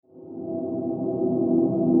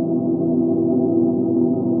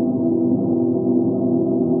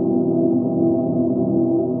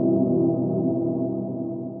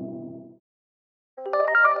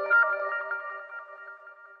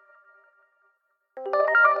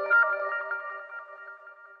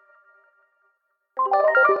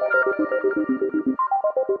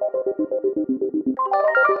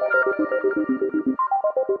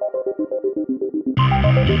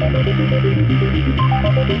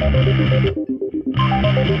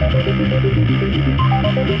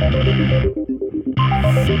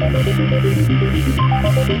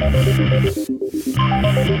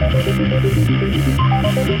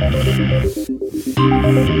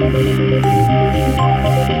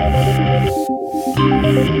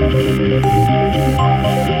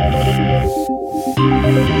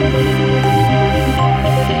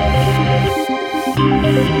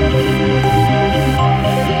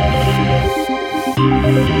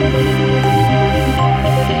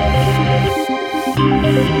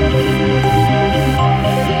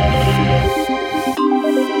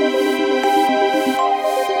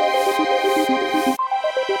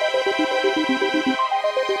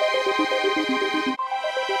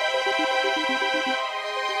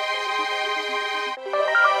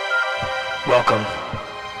Welcome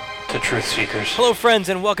to Truth Seekers. Hello, friends,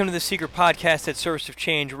 and welcome to the Seeker Podcast at Service of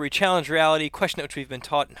Change, where we challenge reality, question what we've been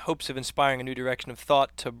taught in hopes of inspiring a new direction of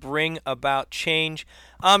thought to bring about change.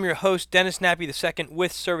 I'm your host, Dennis Nappy II,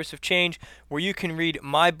 with Service of Change, where you can read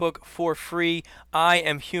my book for free, I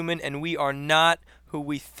Am Human, and We Are Not Who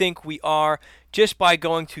We Think We Are, just by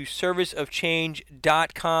going to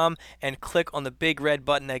serviceofchange.com and click on the big red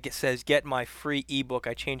button that says Get My Free ebook.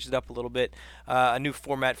 I changed it up a little bit, a new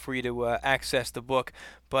format for you to access the book.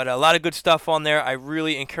 But a lot of good stuff on there. I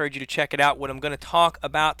really encourage you to check it out. What I'm going to talk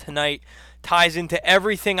about tonight ties into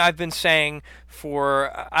everything I've been saying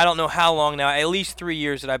for I don't know how long now, at least 3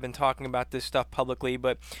 years that I've been talking about this stuff publicly.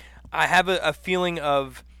 But I have a feeling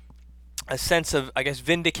of a sense of, I guess,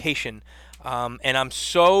 vindication. And I'm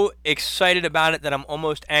so excited about it that I'm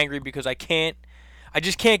almost angry because I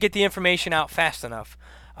just can't get the information out fast enough.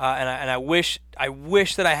 And I wish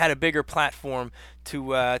that I had a bigger platform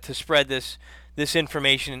to spread this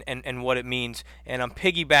information and what it means. And I'm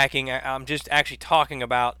piggybacking. I'm just actually talking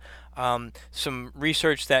about some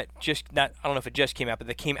research that I don't know if it just came out, but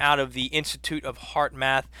that came out of the Institute of Heart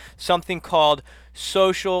Math, something called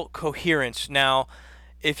social coherence. Now,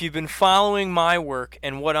 if you've been following my work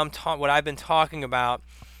and what I've been talking about,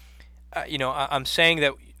 I'm saying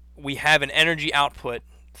that we have an energy output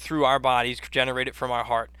through our bodies generated from our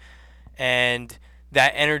heart, and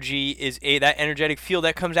that energy that energetic field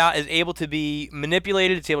that comes out is able to be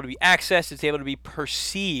manipulated, it's able to be accessed, it's able to be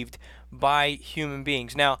perceived by human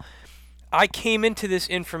beings. Now, I came into this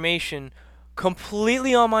information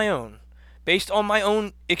completely on my own, based on my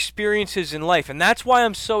own experiences in life. And that's why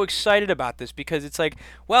I'm so excited about this, because it's like,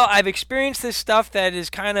 well, I've experienced this stuff that is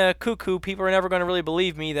kind of cuckoo. People are never going to really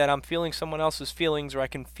believe me that I'm feeling someone else's feelings, or I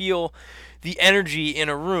can feel the energy in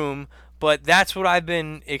a room. But that's what I've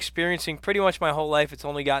been experiencing pretty much my whole life. It's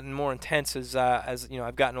only gotten more intense as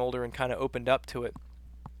I've gotten older and kind of opened up to it.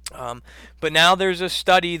 But now there's a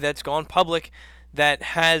study that's gone public that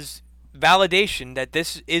has validation that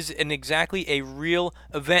this is exactly a real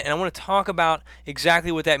event, and I want to talk about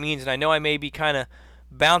exactly what that means. And I know I may be kind of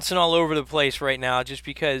bouncing all over the place right now just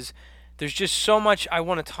because there's just so much I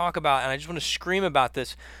want to talk about, and I just want to scream about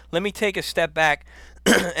this. Let me take a step back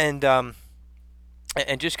and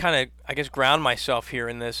just kind of, I guess, ground myself here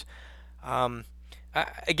in this.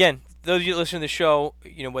 Again, those of you that listen to the show,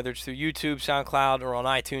 whether it's through YouTube, SoundCloud, or on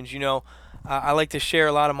iTunes, I like to share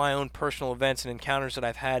a lot of my own personal events and encounters that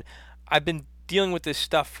I've had. I've been dealing with this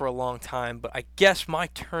stuff for a long time, but I guess my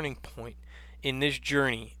turning point in this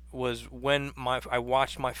journey was when I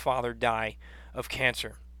watched my father die of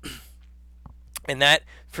cancer. And that,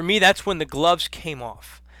 for me, that's when the gloves came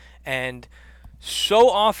off. And so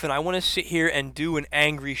often I want to sit here and do an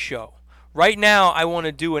angry show. Right now, I want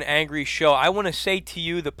to do an angry show. I want to say to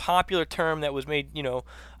you the popular term that was made,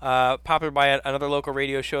 popular by another local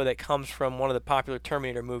radio show that comes from one of the popular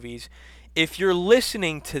Terminator movies. If you're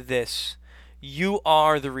listening to this, you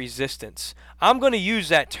are the resistance. I'm going to use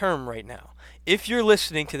that term right now. If you're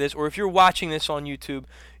listening to this, or if you're watching this on YouTube,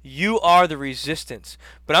 you are the resistance.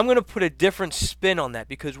 But I'm going to put a different spin on that,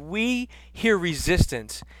 because we hear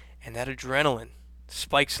resistance, and that adrenaline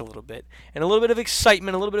spikes a little bit, and a little bit of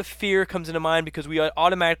excitement, a little bit of fear comes into mind, because we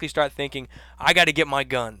automatically start thinking, I got to get my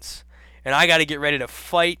guns, and I got to get ready to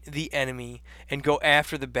fight the enemy and go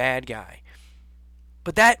after the bad guy.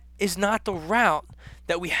 But that is not the route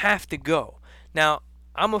that we have to go. Now,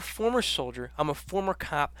 I'm a former soldier. I'm a former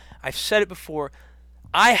cop. I've said it before.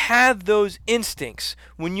 I have those instincts.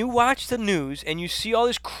 When you watch the news and you see all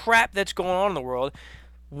this crap that's going on in the world,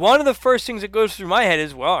 one of the first things that goes through my head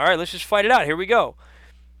is, well, all right, let's just fight it out. Here we go.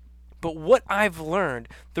 But what I've learned,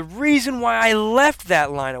 the reason why I left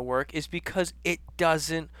that line of work is because it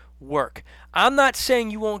doesn't work. I'm not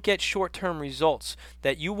saying you won't get short-term results,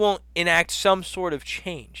 that you won't enact some sort of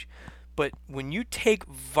change. But when you take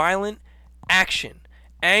violent action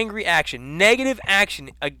angry action, negative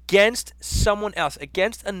action against someone else,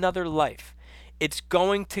 against another life, it's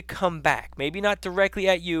going to come back. Maybe not directly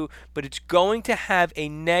at you, but it's going to have a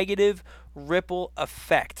negative ripple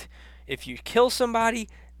effect. If you kill somebody,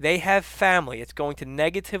 they have family. It's going to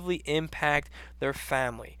negatively impact their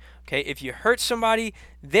family. Okay, if you hurt somebody,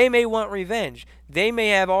 they may want revenge. They may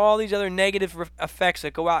have all these other negative effects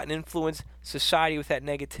that go out and influence society with that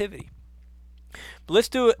negativity. But let's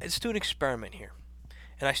do an experiment here.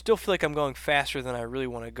 And I still feel like I'm going faster than I really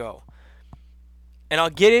want to go. And I'll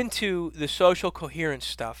get into the social coherence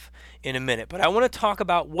stuff in a minute, but I want to talk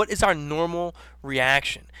about what is our normal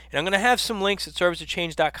reaction. And I'm going to have some links at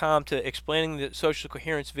serviceofchange.com to explaining the social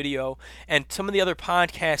coherence video and some of the other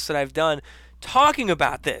podcasts that I've done talking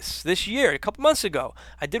about this year. A couple months ago,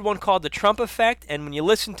 I did one called The Trump Effect, and when you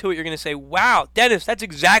listen to it, you're going to say, wow, Dennis, that's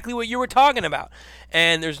exactly what you were talking about.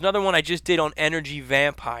 And there's another one I just did on energy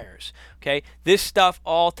vampires. Okay, this stuff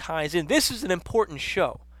all ties in. This is an important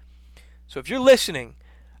show. So if you're listening,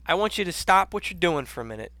 I want you to stop what you're doing for a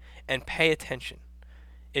minute and pay attention.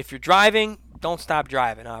 If you're driving, don't stop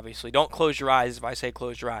driving, obviously. Don't close your eyes if I say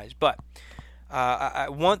close your eyes. But I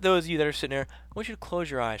want those of you that are sitting there, I want you to close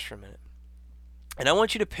your eyes for a minute. And I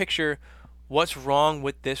want you to picture what's wrong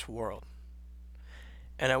with this world.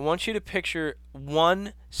 And I want you to picture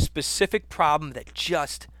one specific problem that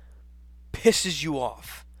just pisses you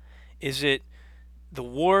off. Is it the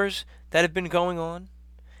wars that have been going on?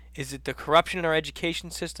 Is it the corruption in our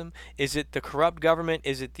education system? Is it the corrupt government?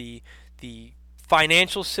 Is it the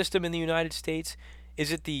financial system in the United States?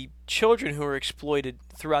 Is it the children who are exploited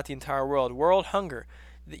throughout the entire world? World hunger?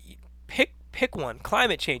 Pick one.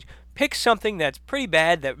 Climate change. Pick something that's pretty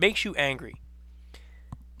bad that makes you angry.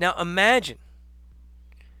 Now imagine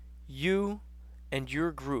you and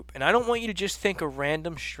your group, and I don't want you to just think of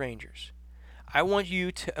random strangers. I want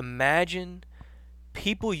you to imagine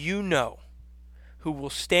people you know who will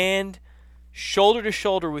stand shoulder to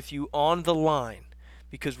shoulder with you on the line,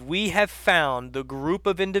 because we have found the group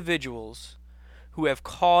of individuals who have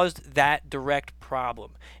caused that direct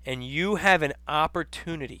problem, and you have an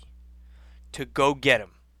opportunity to go get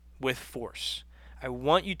them with force. I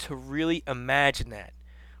want you to really imagine that.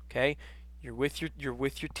 Okay? You're with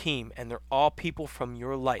your team, and they're all people from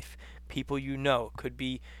your life, people you know. It could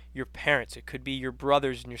be your parents, it could be your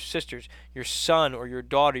brothers and your sisters, your son or your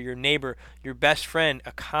daughter, your neighbor, your best friend,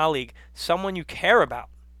 a colleague, someone you care about,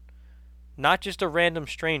 not just a random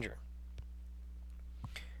stranger.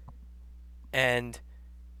 And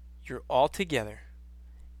you're all together,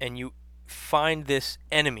 and you find this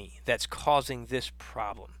enemy that's causing this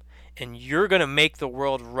problem. And you're going to make the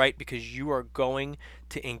world right because you are going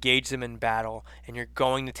to engage them in battle, and you're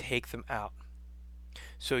going to take them out.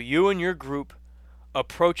 So you and your group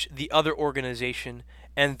approach the other organization,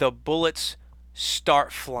 and the bullets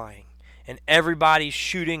start flying. And everybody's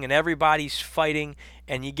shooting, and everybody's fighting,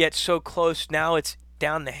 and you get so close, now it's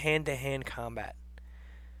down to hand-to-hand combat.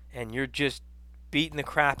 And you're just beating the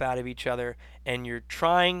crap out of each other, and you're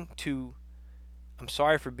trying to, I'm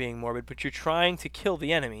sorry for being morbid, but you're trying to kill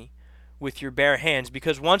the enemy with your bare hands,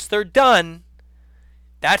 because once they're done,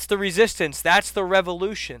 that's the resistance, that's the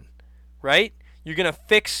revolution, right? You're going to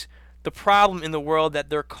fix the problem in the world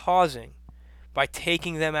that they're causing by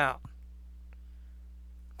taking them out.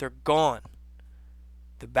 They're gone.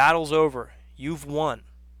 The battle's over. You've won.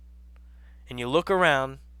 And you look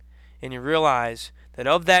around and you realize that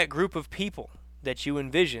of that group of people that you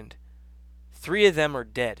envisioned, 3 of them are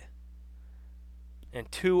dead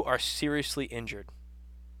and 2 are seriously injured.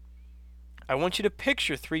 I want you to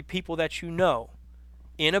picture 3 people that you know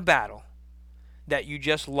in a battle that you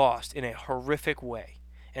just lost in a horrific way.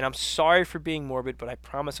 And I'm sorry for being morbid, but I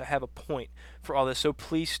promise I have a point for all this, so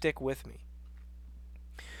please stick with me.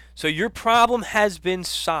 So your problem has been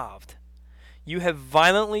solved. You have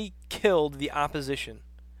violently killed the opposition,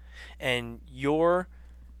 and your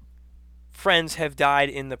friends have died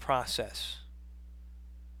in the process.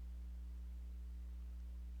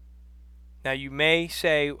 Now you may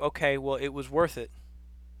say, okay, well, it was worth it.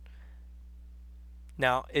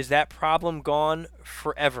 Now, is that problem gone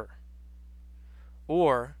forever?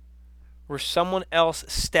 Or will someone else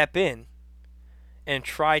step in and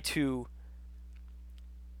try to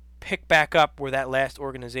pick back up where that last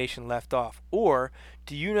organization left off? Or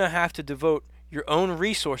do you now have to devote your own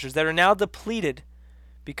resources that are now depleted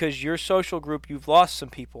because your social group, you've lost some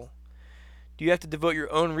people? Do you have to devote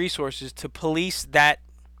your own resources to police that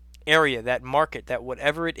area, that market, that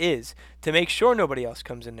whatever it is, to make sure nobody else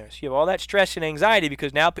comes in there? So you have all that stress and anxiety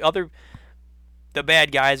because now the other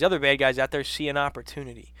bad guys out there see an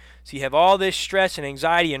opportunity. So you have all this stress and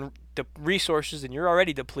anxiety and the resources, and you're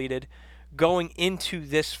already depleted, going into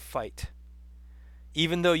this fight,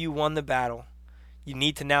 even though you won the battle, you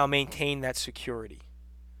need to now maintain that security.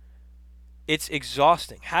 It's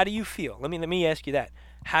exhausting. How do you feel? Let me ask you that.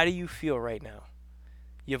 How do you feel right now?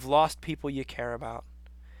 You've lost people you care about,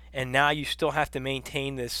 and now you still have to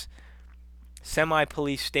maintain this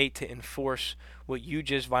semi-police state to enforce what you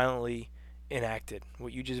just violently enacted,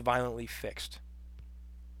 what you just violently fixed.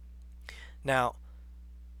 Now,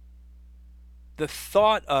 the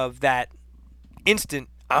thought of that instant,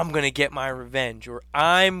 I'm going to get my revenge, or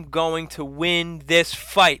I'm going to win this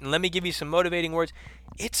fight, and let me give you some motivating words,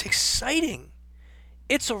 it's exciting.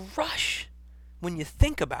 It's a rush when you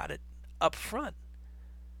think about it up front.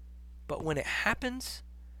 But when it happens,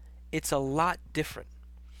 it's a lot different.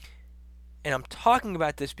 And I'm talking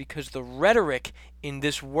about this because the rhetoric in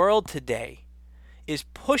this world today is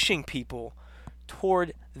pushing people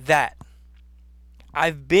toward that.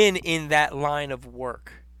 I've been in that line of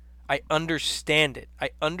work. I understand it. I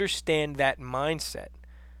understand that mindset.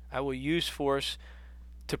 I will use force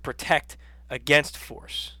to protect against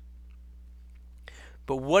force.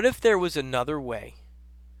 But what if there was another way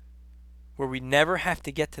where we never have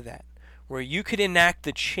to get to that, where you could enact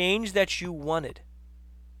the change that you wanted,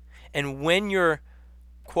 and when your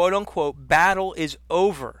quote-unquote battle is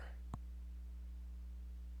over,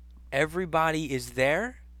 everybody is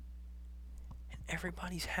there and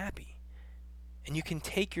everybody's happy, and you can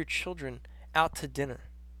take your children out to dinner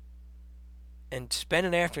and spend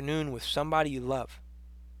an afternoon with somebody you love,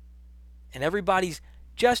 and everybody's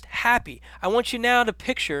just happy. I want you now to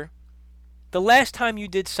picture the last time you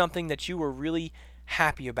did something that you were really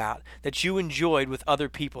happy about, that you enjoyed with other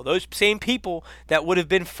people, those same people that would have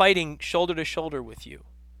been fighting shoulder to shoulder with you.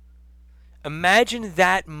 Imagine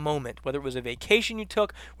that moment, whether it was a vacation you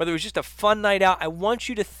took, whether it was just a fun night out. I want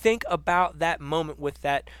you to think about that moment with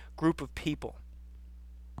that group of people.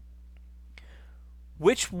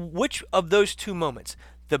 Which of those two moments,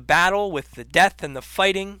 the battle with the death and the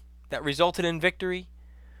fighting that resulted in victory,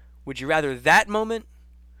 would you rather that moment,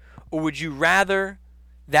 or would you rather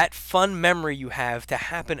that fun memory you have to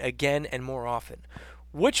happen again and more often?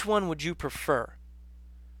 Which one would you prefer?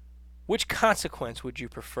 Which consequence would you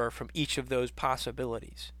prefer from each of those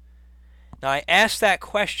possibilities? Now, I ask that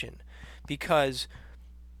question because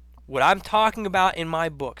what I'm talking about in my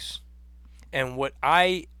books and what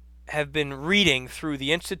I have been reading through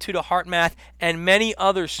the Institute of Heart Math and many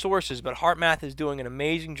other sources, but Heart Math is doing an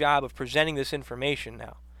amazing job of presenting this information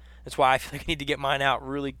now. That's why I feel like I need to get mine out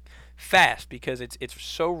really fast, because it's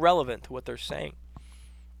so relevant to what they're saying.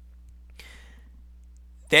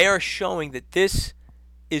 They are showing that this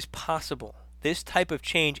is possible. This type of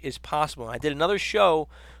change is possible. I did another show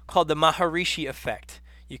called the Maharishi Effect.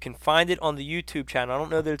 You can find it on the YouTube channel. I don't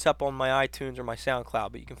know that it's up on my iTunes or my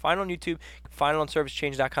SoundCloud, but you can find it on YouTube. You can find it on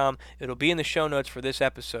ServiceChange.com. It'll be in the show notes for this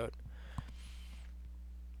episode.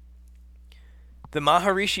 The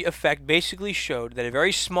Maharishi Effect basically showed that a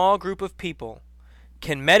very small group of people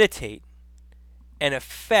can meditate and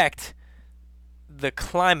affect the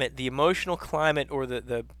climate, the emotional climate, or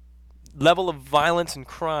the level of violence and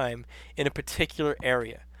crime in a particular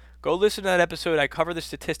area. Go listen to that episode. I cover the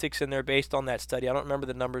statistics in there based on that study. I don't remember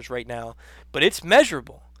the numbers right now, but it's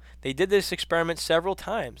measurable. They did this experiment several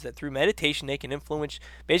times, that through meditation they can influence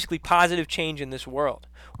basically positive change in this world.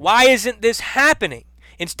 Why isn't this happening?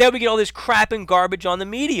 Instead, we get all this crap and garbage on the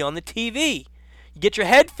media, on the TV. You get your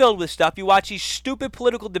head filled with stuff. You watch these stupid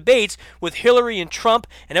political debates with Hillary and Trump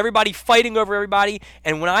and everybody fighting over everybody.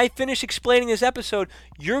 And when I finish explaining this episode,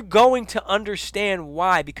 you're going to understand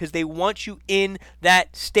why. Because they want you in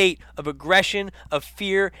that state of aggression, of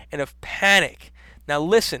fear, and of panic. Now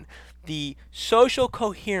listen, the social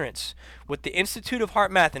coherence with the Institute of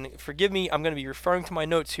Heart Math, and forgive me, I'm going to be referring to my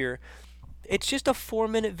notes here. It's just a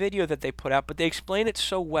 4-minute video that they put out, but they explain it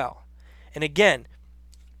so well. And again,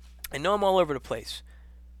 I know I'm all over the place.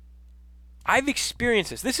 I've experienced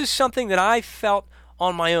this. This is something that I felt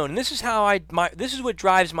on my own. And this is how this is what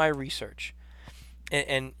drives my research.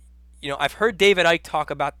 And you know, I've heard David Icke talk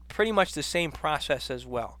about pretty much the same process as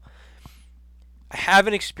well. I have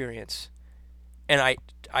an experience, and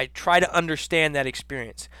I try to understand that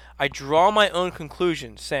experience. I draw my own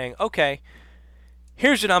conclusions saying, okay,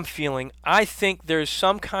 here's what I'm feeling. I think there's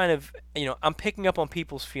some kind of, I'm picking up on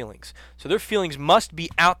people's feelings. So their feelings must be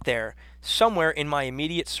out there somewhere in my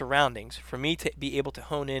immediate surroundings for me to be able to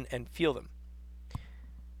hone in and feel them.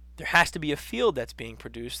 There has to be a field that's being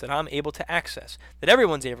produced that I'm able to access, that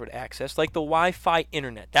everyone's able to access, like the Wi-Fi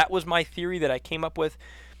internet. That was my theory that I came up with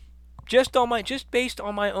just based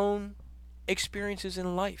on my own experiences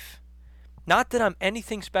in life. Not that I'm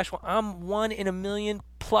anything special. I'm one in a million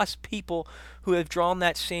plus people who have drawn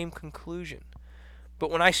that same conclusion. But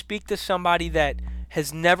when I speak to somebody that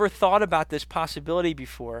has never thought about this possibility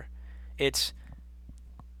before, it's,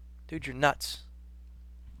 dude, you're nuts.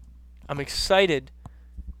 I'm excited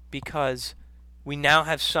because we now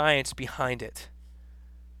have science behind it.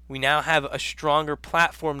 We now have a stronger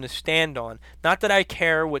platform to stand on. Not that I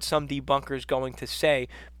care what some debunker is going to say,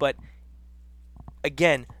 but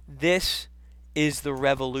again, this is the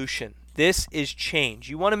revolution. This is change.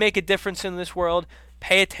 You want to make a difference in this world?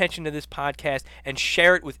 Pay attention to this podcast and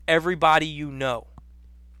share it with everybody you know.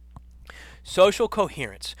 Social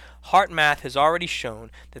coherence. HeartMath has already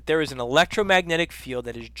shown that there is an electromagnetic field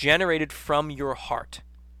that is generated from your heart.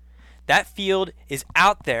 That field is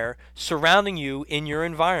out there surrounding you in your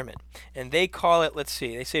environment. And they call it, let's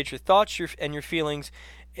see, they say it's your thoughts and your feelings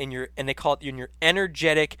and they call it in your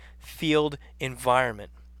energetic field environment.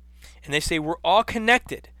 And they say we're all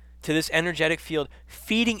connected to this energetic field,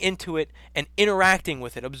 feeding into it and interacting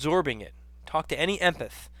with it, absorbing it. Talk to any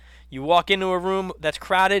empath. You walk into a room that's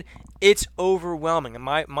crowded, it's overwhelming. And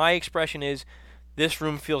my expression is, this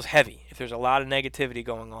room feels heavy if there's a lot of negativity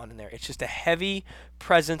going on in there. It's just a heavy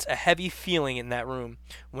presence, a heavy feeling in that room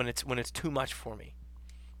when it's too much for me.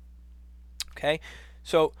 Okay?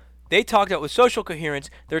 So they talked about with social coherence,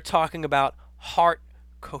 they're talking about heart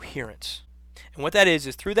coherence. And what that is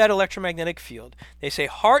through that electromagnetic field, they say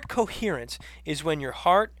heart coherence is when your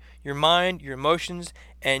heart, your mind, your emotions,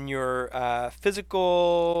 and your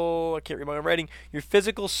physical, I can't read my own writing, your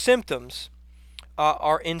physical symptoms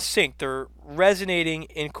are in sync. They're resonating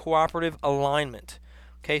in cooperative alignment.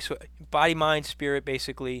 Okay, so body, mind, spirit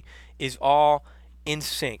basically is all in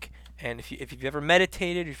sync. And if you've ever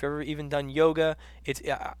meditated, if you've ever even done yoga,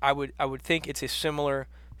 I would think it's a similar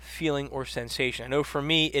feeling or sensation. I know for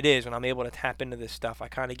me it is when I'm able to tap into this stuff. I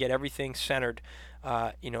kind of get everything centered,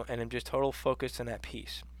 and I'm just total focused and at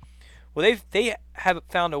peace. Well, they have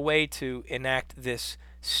found a way to enact this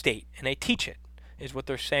state, and they teach it, is what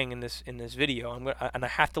they're saying in this video. And I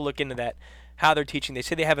have to look into that, how they're teaching. They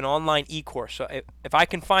say they have an online e-course. So if I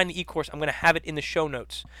can find the e-course, I'm going to have it in the show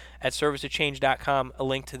notes at serviceofchange.com, a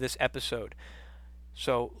link to this episode.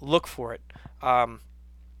 So look for it.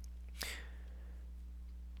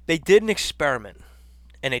 They did an experiment,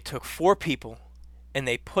 and they took 4 people, and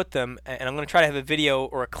they put them. And I'm going to try to have a video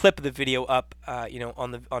or a clip of the video up,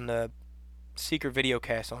 on the Secret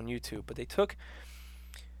Videocast on YouTube. But they took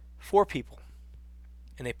 4 people,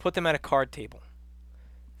 and they put them at a card table.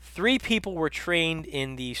 3 people were trained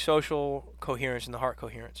in the social coherence and the heart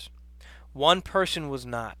coherence. 1 person was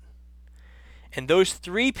not. And those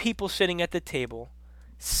 3 people sitting at the table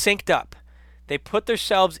synced up. They put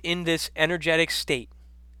themselves in this energetic state.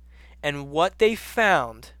 And what they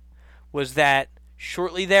found was that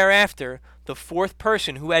shortly thereafter, the 4th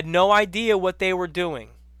person, who had no idea what they were doing,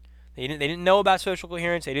 they didn't know about social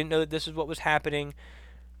coherence, they didn't know that this is what was happening,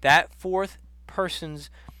 that 4th person's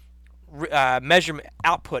measurement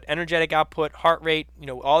output, energetic output, heart rate,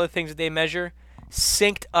 all the things that they measure,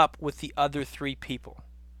 synced up with the other 3 people.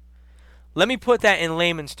 Let me put that in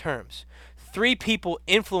layman's terms. 3 people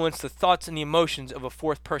influence the thoughts and the emotions of a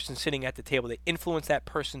 4th person sitting at the table. They influence that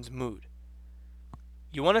person's mood.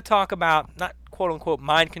 You want to talk about, not quote-unquote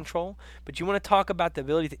mind control, but you want to talk about the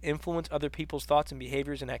ability to influence other people's thoughts and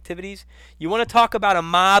behaviors and activities? You want to talk about a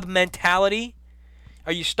mob mentality?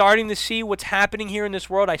 Are you starting to see what's happening here in this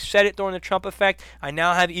world? I said it during the Trump effect. I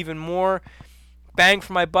now have even more bang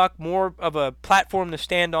for my buck, more of a platform to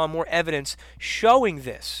stand on, more evidence showing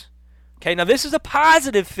this. Okay, now this is a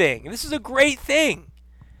positive thing. This is a great thing.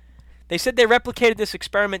 They said they replicated this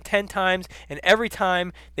experiment 10 times, and every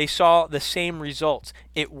time they saw the same results.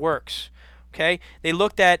 It works. Okay, they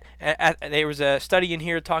looked at there was a study in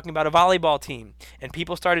here talking about a volleyball team, and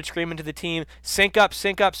people started screaming to the team, sync up,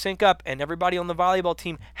 sync up, sync up, and everybody on the volleyball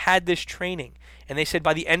team had this training. And they said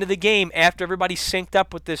by the end of the game, after everybody synced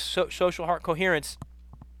up with this social heart coherence,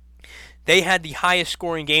 they had the highest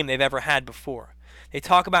scoring game they've ever had before. They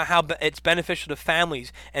talk about how it's beneficial to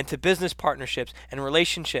families and to business partnerships and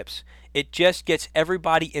relationships. It just gets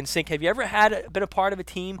everybody in sync. Have you ever been a part of a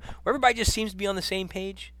team where everybody just seems to be on the same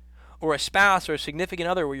page? Or a spouse or a significant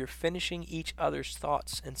other where you're finishing each other's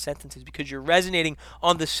thoughts and sentences because you're resonating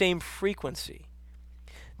on the same frequency.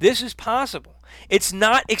 This is possible. It's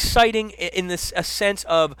not exciting in a sense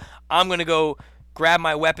of I'm going to go grab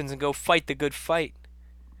my weapons and go fight the good fight.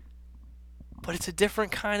 But it's a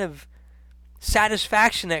different kind of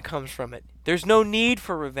satisfaction that comes from it. There's no need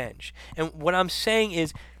for revenge. And what I'm saying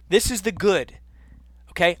is this is the good.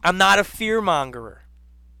 Okay? I'm not a fear-mongerer.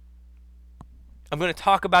 I'm going to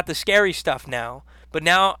talk about the scary stuff now, but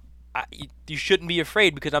now you shouldn't be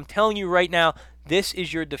afraid, because I'm telling you right now, this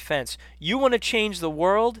is your defense. You want to change the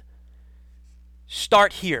world?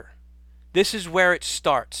 Start here. This is where it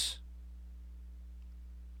starts.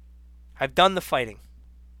 I've done the fighting.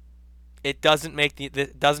 It doesn't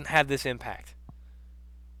doesn't have this impact.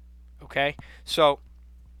 Okay? So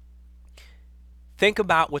think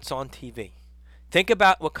about what's on TV. Think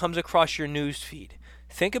about what comes across your news feed.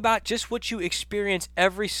 Think about just what you experience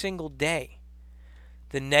every single day.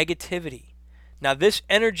 The negativity. Now, this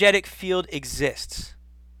energetic field exists,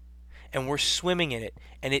 and we're swimming in it,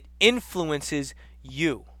 and it influences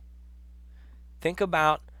you. Think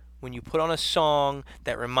about when you put on a song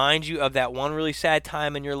that reminds you of that one really sad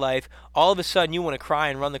time in your life, all of a sudden you want to cry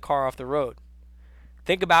and run the car off the road.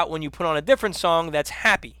 Think about when you put on a different song that's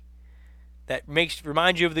happy, that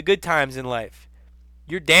reminds you of the good times in life.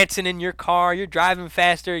 You're dancing in your car, you're driving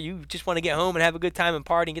faster, you just want to get home and have a good time and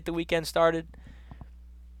party and get the weekend started.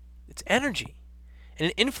 It's energy, and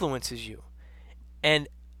it influences you. And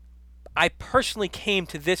I personally came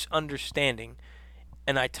to this understanding,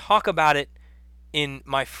 and I talk about it in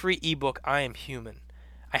my free ebook, I Am Human.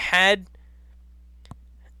 I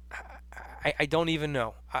don't even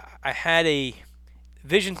know. I had a,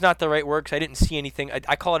 vision's not the right word because I didn't see anything.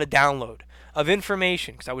 I call it a download of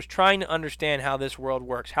information because I was trying to understand how this world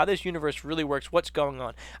works, how this universe really works, what's going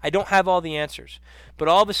on. I don't have all the answers. But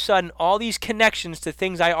all of a sudden, all these connections to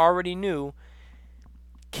things I already knew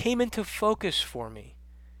came into focus for me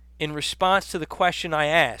in response to the question I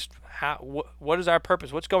asked. What is our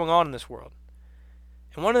purpose? What's going on in this world?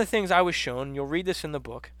 And one of the things I was shown, and you'll read this in the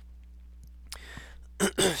book,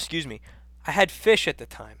 excuse me, I had fish at the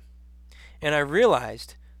time. And I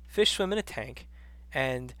realized fish swim in a tank,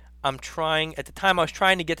 and at the time I was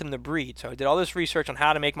trying to get them to breed. So I did all this research on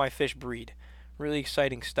how to make my fish breed. Really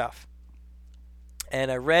exciting stuff.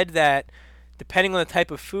 And I read that depending on the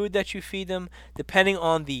type of food that you feed them, depending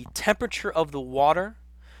on the temperature of the water,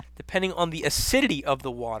 depending on the acidity of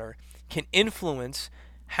the water, can influence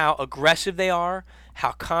how aggressive they are,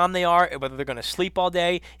 how calm they are, whether they're going to sleep all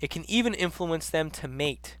day. It can even influence them to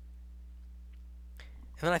mate.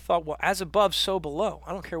 And then I thought, well, as above, so below.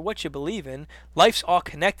 I don't care what you believe in. Life's all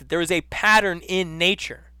connected. There is a pattern in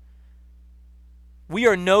nature. We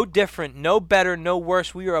are no different, no better, no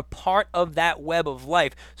worse. We are a part of that web of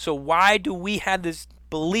life. So why do we have this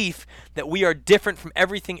belief that we are different from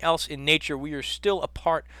everything else in nature? We are still a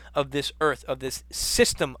part of this earth, of this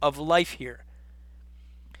system of life here.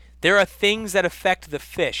 There are things that affect the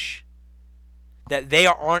fish that they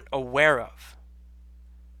aren't aware of,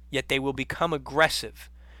 yet they will become aggressive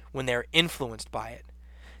when they're influenced by it.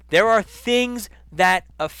 There are things that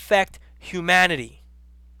affect humanity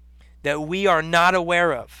that we are not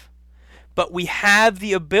aware of, but we have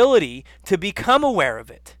the ability to become aware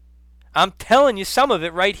of it. I'm telling you some of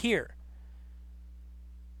it right here.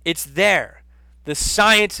 It's there. The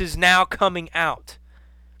science is now coming out.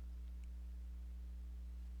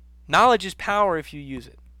 Knowledge is power if you use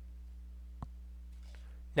it.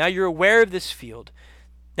 Now you're aware of this field.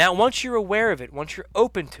 Now once you're aware of it, once you're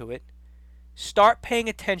open to it, start paying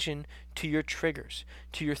attention to your triggers,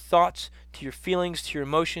 to your thoughts, to your feelings, to your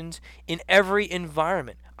emotions in every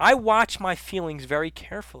environment. I watch my feelings very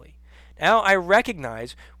carefully. Now I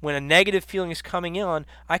recognize when a negative feeling is coming on,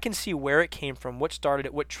 I can see where it came from, what started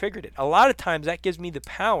it, what triggered it. A lot of times that gives me the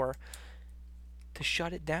power to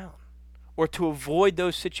shut it down or to avoid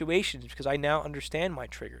those situations because I now understand my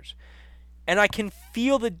triggers. And I can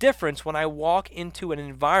feel the difference when I walk into an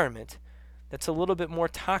environment that's a little bit more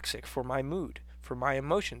toxic for my mood, for my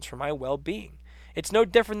emotions, for my well-being. It's no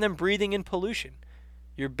different than breathing in pollution.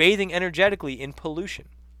 You're bathing energetically in pollution.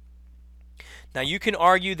 Now you can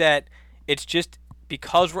argue that it's just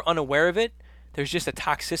because we're unaware of it, there's just a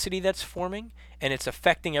toxicity that's forming and it's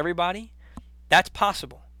affecting everybody. That's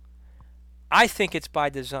possible. I think it's by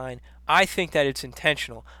design. I think that it's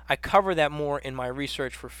intentional. I cover that more in my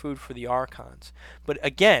research for Food for the Archons. But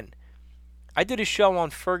again, I did a show on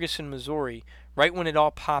Ferguson, Missouri, right when it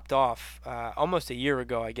all popped off, almost a year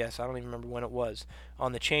ago, I guess. I don't even remember when it was,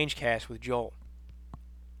 on the Changecast with Joel.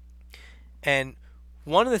 And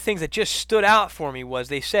one of the things that just stood out for me was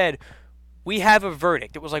they said, we have a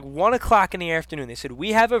verdict. It was like 1 o'clock in the afternoon. They said,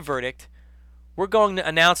 we have a verdict. We're going to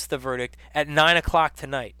announce the verdict at 9 o'clock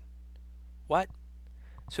tonight. What?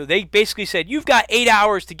 So they basically said, you've got 8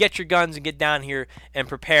 hours to get your guns and get down here and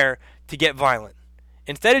prepare to get violent.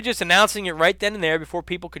 Instead of just announcing it right then and there before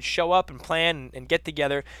people could show up and plan and get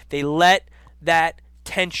together, they let that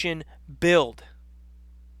tension build.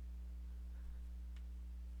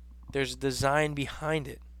 There's a design behind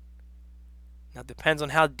it. Now, it depends on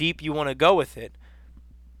how deep you want to go with it.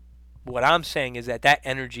 What I'm saying is that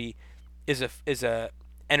energy is a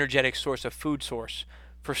energetic source, a food source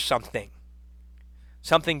for something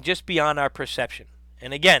just beyond our perception.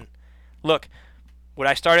 And again, look, when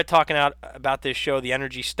I started talking out about this show, the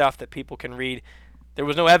energy stuff that people can read, there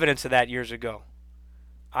was no evidence of that years ago.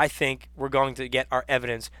 I think we're going to get our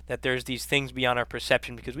evidence that there's these things beyond our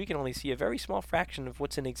perception because we can only see a very small fraction of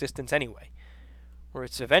what's in existence anyway. Where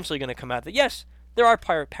it's eventually going to come out that yes, there are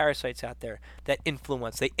parasites out there that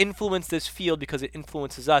influence. They influence this field because it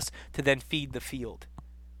influences us to then feed the field.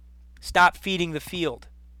 Stop feeding the field.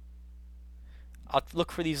 I'll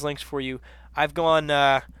look for these links for you. I've gone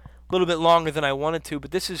a little bit longer than I wanted to,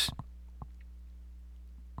 but this is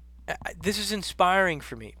inspiring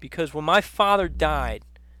for me because when my father died,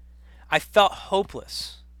 I felt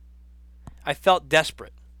hopeless. I felt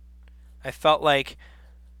desperate. I felt like,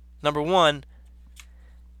 number one,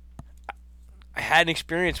 I had an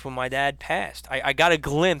experience when my dad passed. I got a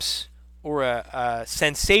glimpse or a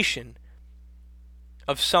sensation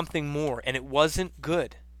of something more, and it wasn't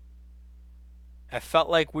good. I felt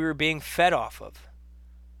like we were being fed off of.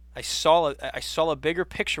 I saw a bigger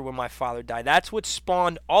picture when my father died. That's what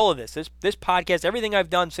spawned all of this. This podcast, everything I've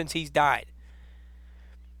done since he's died.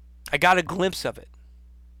 I got a glimpse of it.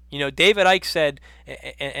 You know, David Icke said,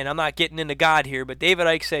 and I'm not getting into God here, but David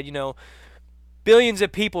Icke said, you know, billions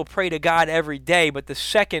of people pray to God every day, but the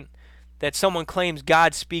second that someone claims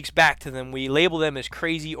God speaks back to them, we label them as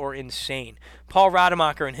crazy or insane. Paul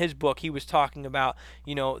Rademacher, in his book, he was talking about,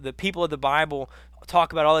 you know, the people of the Bible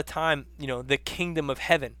talk about all the time, you know, the kingdom of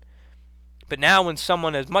heaven. But now when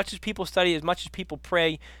someone, as much as people study, as much as people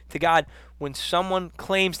pray to God, when someone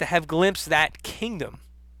claims to have glimpsed that kingdom,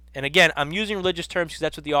 and again, I'm using religious terms because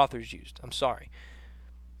that's what the authors used. I'm sorry.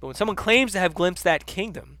 But when someone claims to have glimpsed that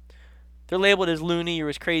kingdom, they're labeled as loony or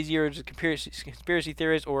as crazy or as a conspiracy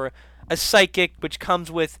theorist or a psychic, which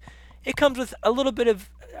comes with a little bit of,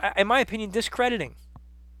 in my opinion, discrediting.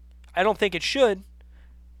 I don't think it should,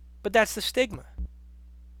 but that's the stigma.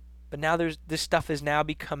 But now this stuff is now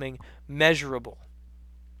becoming measurable.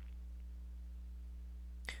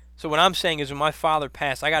 So what I'm saying is when my father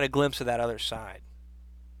passed, I got a glimpse of that other side.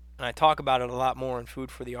 And I talk about it a lot more in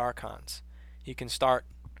Food for the Archons. You can start,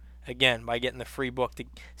 again, by getting the free book to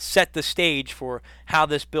set the stage for how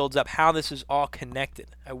this builds up, how this is all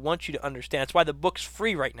connected. I want you to understand. That's why the book's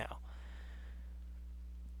free right now.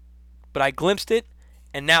 But I glimpsed it,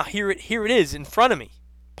 and now here it is in front of me.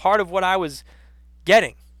 Part of what I was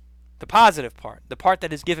getting. The positive part. The part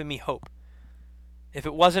that has given me hope. If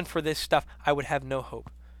it wasn't for this stuff, I would have no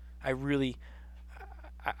hope.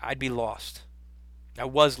 I'd be lost. I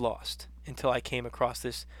was lost until I came across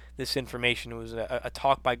this information. It was a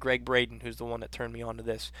talk by Greg Braden, who's the one that turned me on to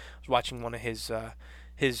this. I was watching one of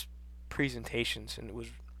his presentations, and it was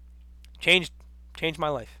changed my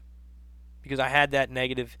life because I had that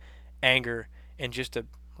negative anger and just a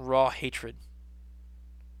raw hatred.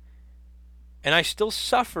 And I still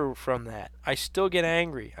suffer from that. I still get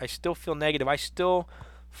angry. I still feel negative. I still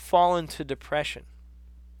fall into depression.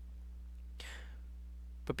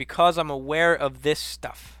 But because I'm aware of this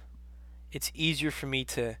stuff, it's easier for me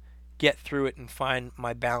to get through it and find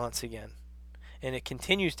my balance again. And it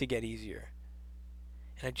continues to get easier.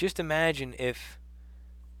 And I just imagine if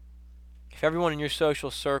everyone in your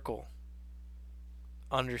social circle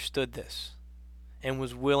understood this and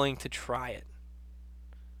was willing to try it,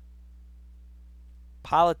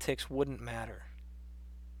 politics wouldn't matter.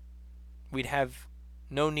 We'd have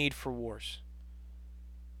no need for wars.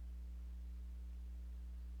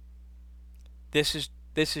 This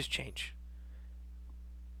is change.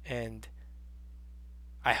 And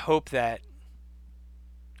I hope that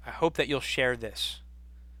you'll share this.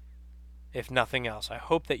 If nothing else, I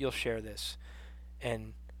hope that you'll share this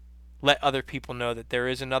and let other people know that there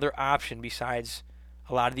is another option besides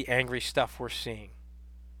a lot of the angry stuff we're seeing.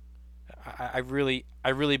 I really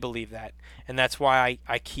believe that, and that's why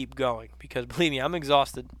I keep going, because believe me, I'm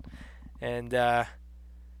exhausted, and I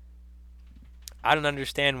don't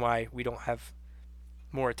understand why we don't have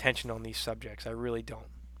more attention on these subjects. I really don't.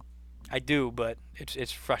 I do, but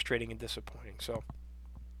it's frustrating and disappointing. So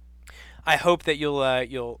I hope that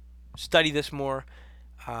you'll study this more.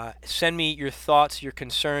 Send me your thoughts, your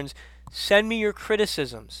concerns. Send me your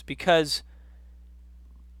criticisms, because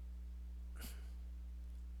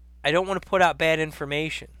I don't want to put out bad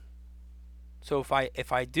information. So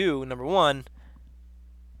if I do, number one,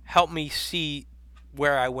 help me see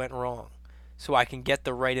where I went wrong so I can get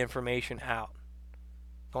the right information out.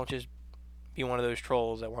 Don't just be one of those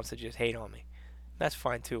trolls that wants to just hate on me. That's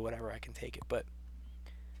fine too, whatever, I can take it. But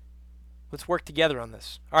let's work together on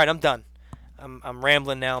this. All right, I'm done. I'm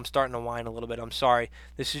rambling now. I'm starting to whine a little bit. I'm sorry.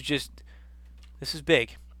 This is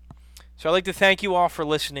big. So I'd like to thank you all for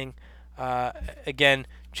listening. Again,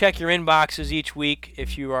 check your inboxes each week.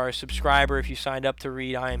 If you are a subscriber, if you signed up to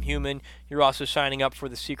read I Am Human, you're also signing up for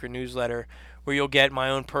the secret newsletter, where you'll get my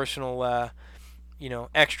own personal,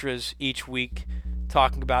 extras each week,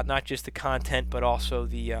 talking about not just the content but also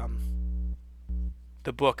the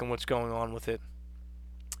book and what's going on with it.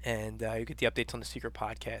 And you get the updates on the Secret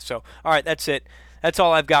Podcast. So, all right, that's it. That's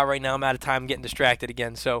all I've got right now. I'm out of time. I'm getting distracted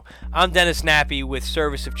again. So, I'm Dennis Nappy with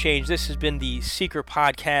Service of Change. This has been the Secret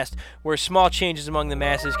Podcast, where small changes among the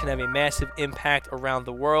masses can have a massive impact around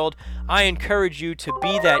the world. I encourage you to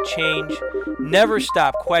be that change, never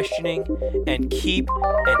stop questioning, and keep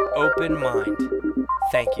an open mind.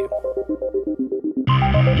 Thank you.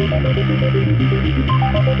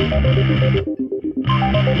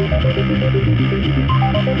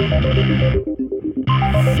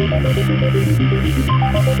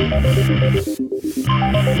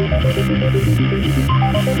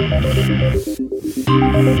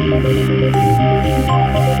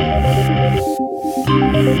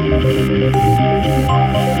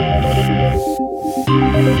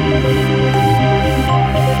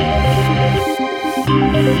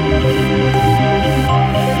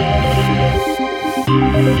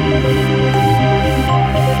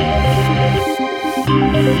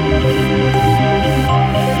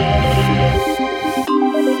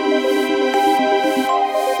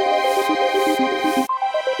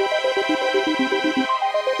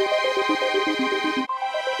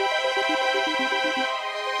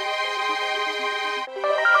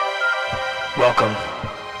 Welcome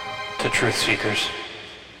to Truth Seekers.